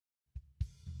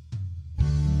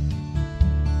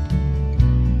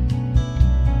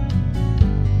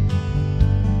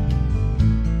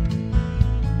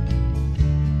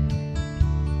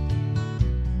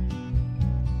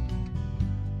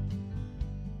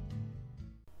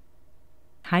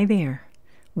Hi there.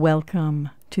 Welcome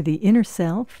to the Inner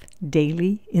Self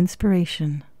Daily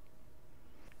Inspiration.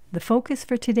 The focus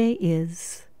for today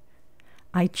is,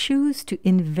 I choose to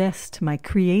invest my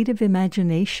creative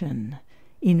imagination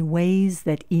in ways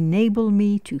that enable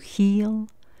me to heal,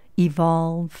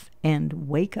 evolve, and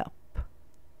wake up.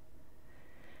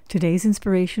 Today's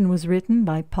inspiration was written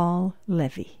by Paul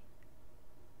Levy.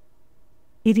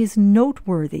 It is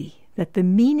noteworthy that the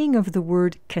meaning of the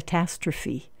word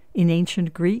catastrophe in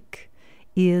ancient Greek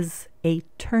is a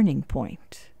turning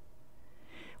point.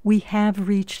 We have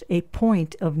reached a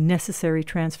point of necessary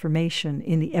transformation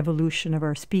in the evolution of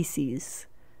our species.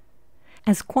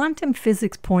 As quantum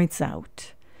physics points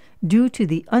out, due to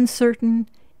the uncertain,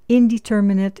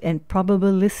 indeterminate, and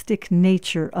probabilistic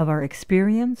nature of our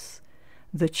experience,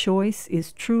 the choice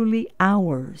is truly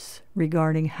ours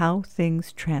regarding how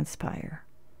things transpire.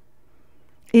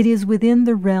 It is within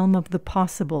the realm of the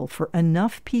possible for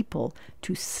enough people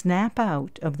to snap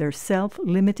out of their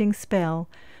self-limiting spell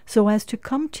so as to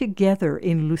come together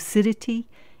in lucidity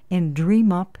and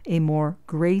dream up a more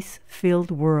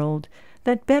grace-filled world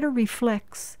that better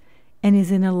reflects and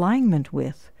is in alignment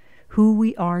with who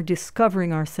we are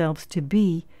discovering ourselves to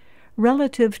be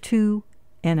relative to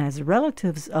and as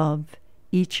relatives of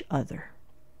each other.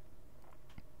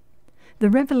 The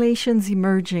revelations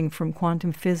emerging from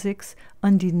quantum physics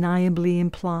undeniably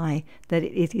imply that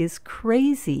it is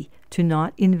crazy to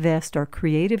not invest our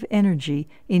creative energy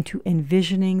into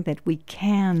envisioning that we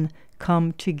can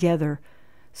come together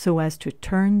so as to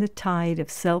turn the tide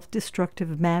of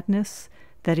self-destructive madness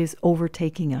that is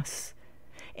overtaking us,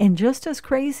 and just as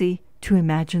crazy to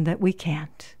imagine that we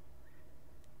can't.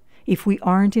 If we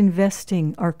aren't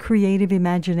investing our creative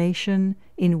imagination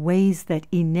in ways that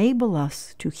enable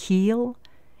us to heal,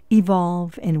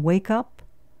 evolve, and wake up,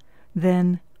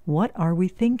 then what are we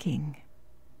thinking?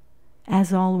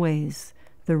 As always,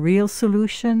 the real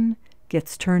solution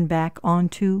gets turned back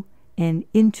onto and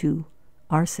into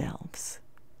ourselves.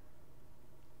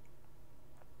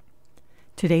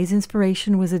 Today's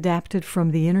inspiration was adapted from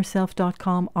the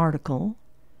InnerSelf.com article,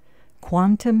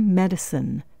 Quantum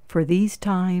Medicine for These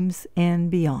Times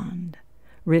and Beyond,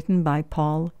 written by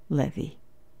Paul Levy,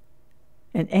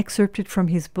 and excerpted from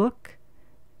his book,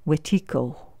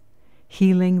 Wetiko,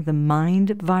 Healing the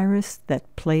Mind Virus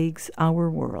That Plagues Our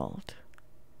World.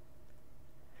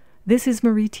 This is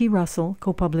Marie T. Russell,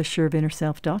 co-publisher of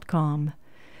InnerSelf.com,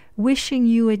 wishing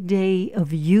you a day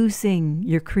of using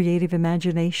your creative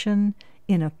imagination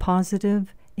in a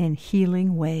positive and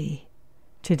healing way,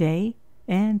 today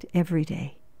and every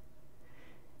day.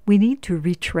 We need to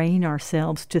retrain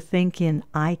ourselves to think in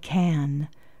I can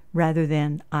rather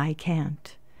than I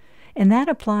can't. And that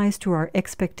applies to our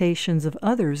expectations of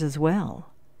others as well.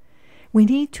 We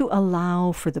need to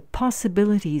allow for the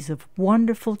possibilities of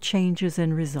wonderful changes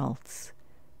and results.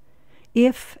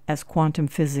 If, as quantum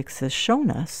physics has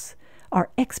shown us, our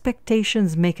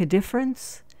expectations make a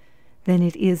difference, then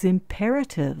it is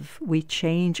imperative we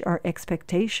change our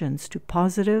expectations to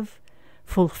positive,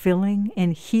 fulfilling,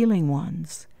 and healing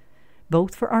ones,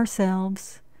 both for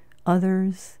ourselves,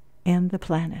 others, and the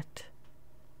planet.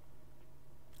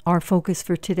 Our focus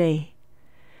for today: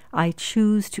 I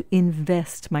choose to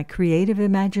invest my creative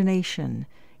imagination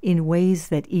in ways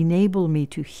that enable me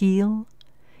to heal,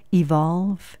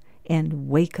 evolve, and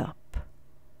wake up.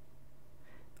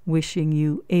 Wishing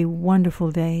you a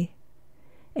wonderful day,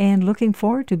 and looking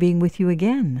forward to being with you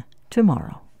again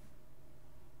tomorrow.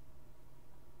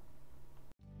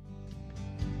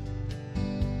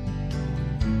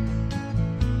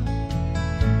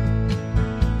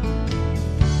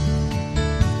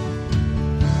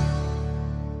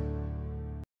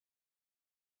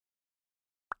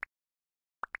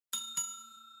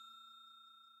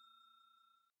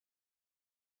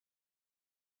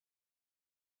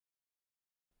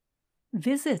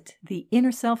 Visit the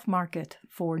Inner Self Market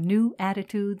for new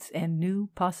attitudes and new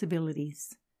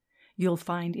possibilities. You'll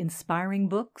find inspiring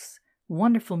books,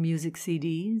 wonderful music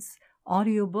CDs,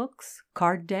 audiobooks,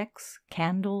 card decks,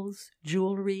 candles,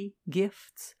 jewelry,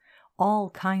 gifts,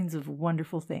 all kinds of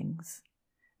wonderful things.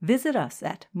 Visit us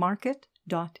at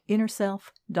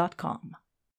market.innerself.com.